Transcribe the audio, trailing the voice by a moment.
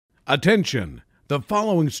Attention! The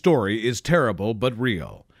following story is terrible but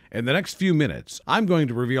real. In the next few minutes, I'm going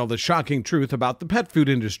to reveal the shocking truth about the pet food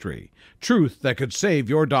industry. Truth that could save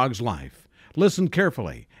your dog's life. Listen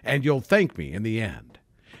carefully, and you'll thank me in the end.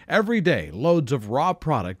 Every day, loads of raw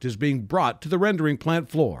product is being brought to the rendering plant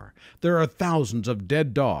floor. There are thousands of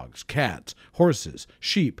dead dogs, cats, horses,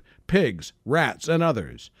 sheep, pigs, rats, and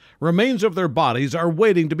others. Remains of their bodies are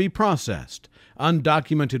waiting to be processed.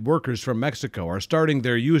 Undocumented workers from Mexico are starting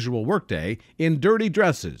their usual workday in dirty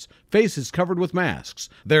dresses, faces covered with masks.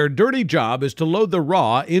 Their dirty job is to load the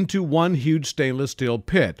raw into one huge stainless steel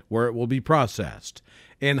pit where it will be processed.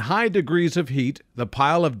 In high degrees of heat, the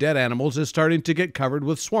pile of dead animals is starting to get covered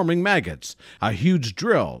with swarming maggots. A huge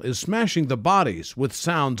drill is smashing the bodies with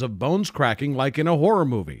sounds of bones cracking like in a horror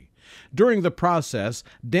movie. During the process,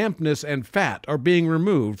 dampness and fat are being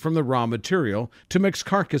removed from the raw material to mix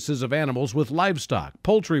carcasses of animals with livestock,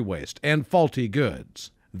 poultry waste, and faulty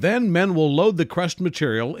goods. Then men will load the crushed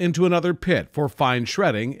material into another pit for fine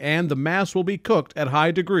shredding, and the mass will be cooked at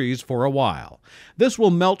high degrees for a while. This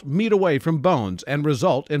will melt meat away from bones and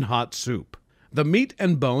result in hot soup. The meat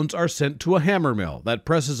and bones are sent to a hammer mill that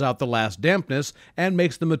presses out the last dampness and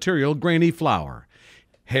makes the material grainy flour.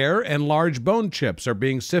 Hair and large bone chips are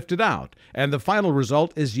being sifted out, and the final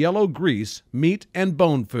result is yellow grease, meat, and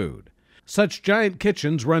bone food. Such giant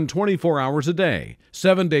kitchens run 24 hours a day,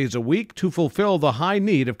 7 days a week to fulfill the high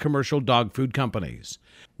need of commercial dog food companies.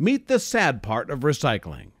 Meet the sad part of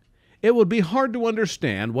recycling. It would be hard to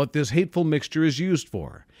understand what this hateful mixture is used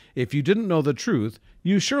for. If you didn't know the truth,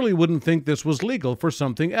 you surely wouldn't think this was legal for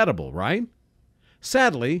something edible, right?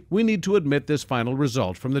 Sadly, we need to admit this final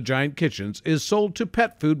result from the giant kitchens is sold to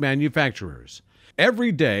pet food manufacturers.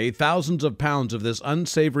 Every day, thousands of pounds of this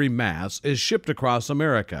unsavory mass is shipped across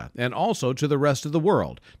America and also to the rest of the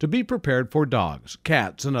world to be prepared for dogs,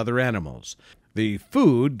 cats, and other animals. The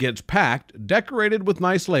food gets packed, decorated with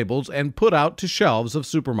nice labels, and put out to shelves of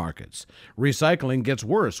supermarkets. Recycling gets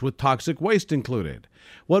worse with toxic waste included.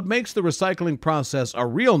 What makes the recycling process a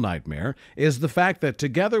real nightmare is the fact that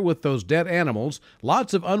together with those dead animals,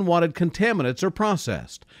 lots of unwanted contaminants are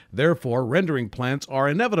processed. Therefore, rendering plants are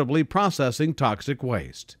inevitably processing toxic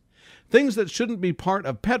waste. Things that shouldn't be part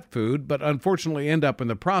of pet food but unfortunately end up in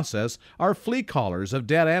the process are flea collars of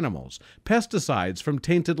dead animals, pesticides from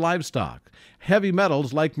tainted livestock, heavy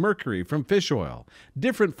metals like mercury from fish oil,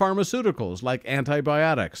 different pharmaceuticals like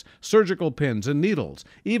antibiotics, surgical pins and needles,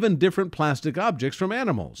 even different plastic objects from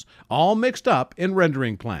animals, all mixed up in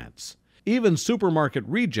rendering plants. Even supermarket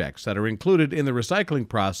rejects that are included in the recycling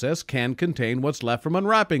process can contain what's left from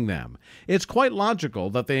unwrapping them. It's quite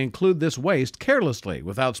logical that they include this waste carelessly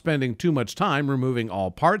without spending too much time removing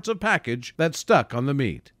all parts of package that's stuck on the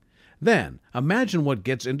meat. Then, imagine what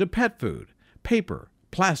gets into pet food: paper,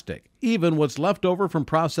 plastic, even what's left over from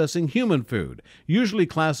processing human food, usually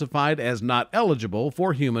classified as not eligible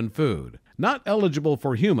for human food. Not eligible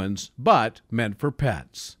for humans, but meant for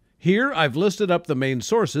pets. Here, I've listed up the main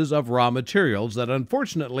sources of raw materials that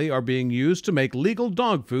unfortunately are being used to make legal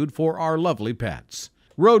dog food for our lovely pets.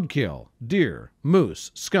 Roadkill, deer,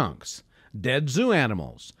 moose, skunks. Dead zoo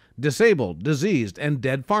animals, disabled, diseased, and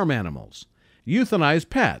dead farm animals.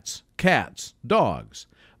 Euthanized pets, cats, dogs.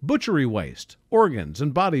 Butchery waste, organs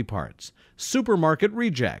and body parts. Supermarket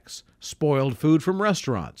rejects, spoiled food from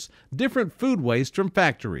restaurants, different food waste from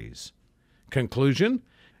factories. Conclusion?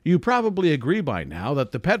 You probably agree by now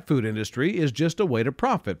that the pet food industry is just a way to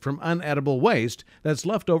profit from unedible waste that's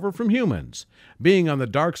left over from humans. Being on the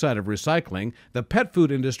dark side of recycling, the pet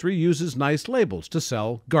food industry uses nice labels to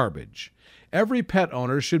sell garbage. Every pet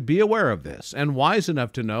owner should be aware of this and wise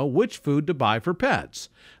enough to know which food to buy for pets.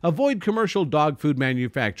 Avoid commercial dog food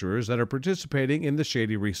manufacturers that are participating in the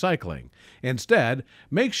shady recycling. Instead,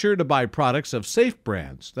 make sure to buy products of safe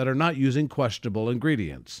brands that are not using questionable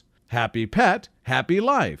ingredients. Happy pet, happy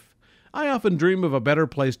life. I often dream of a better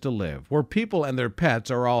place to live, where people and their pets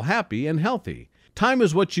are all happy and healthy. Time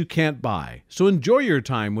is what you can't buy, so enjoy your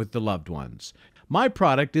time with the loved ones. My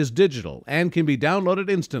product is digital and can be downloaded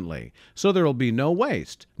instantly, so there will be no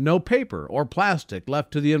waste, no paper or plastic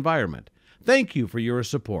left to the environment. Thank you for your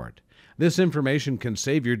support. This information can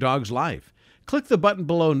save your dog's life. Click the button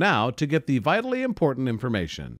below now to get the vitally important information.